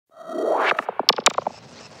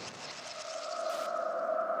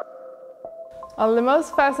Well, the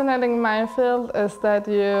most fascinating minefield is that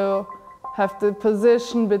you have the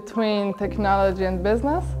position between technology and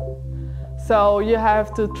business. So you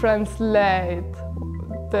have to translate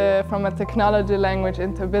from a technology language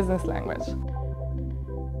into a business language.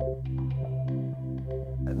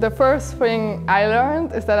 The first thing I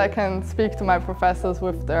learned is that I can speak to my professors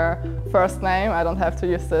with their first name. I don't have to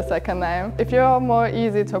use their second name. If you're more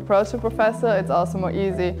easy to approach a professor, it's also more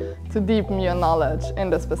easy to deepen your knowledge in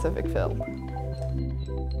the specific field.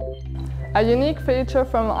 A unique feature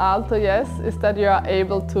from Aalto, yes, is that you are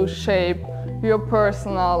able to shape your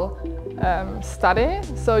personal study,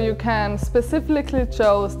 so you can specifically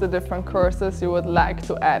choose the different courses you would like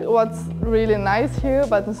to add. What's really nice here,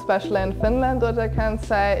 but especially in Finland, what I can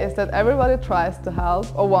say is that everybody tries to help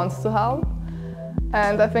or wants to help,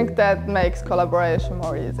 and I think that makes collaboration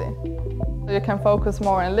more easy. You can focus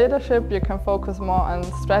more on leadership, you can focus more on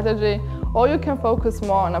strategy, or you can focus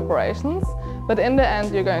more on operations, but in the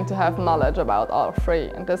end you're going to have knowledge about all three,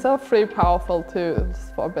 and these are three powerful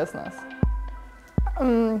tools for business.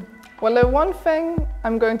 Well, the one thing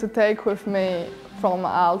I'm going to take with me from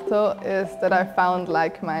Aalto is that I found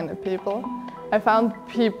like-minded people. I found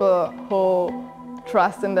people who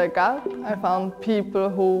trust in their gut. I found people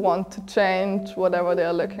who want to change whatever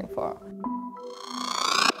they're looking for.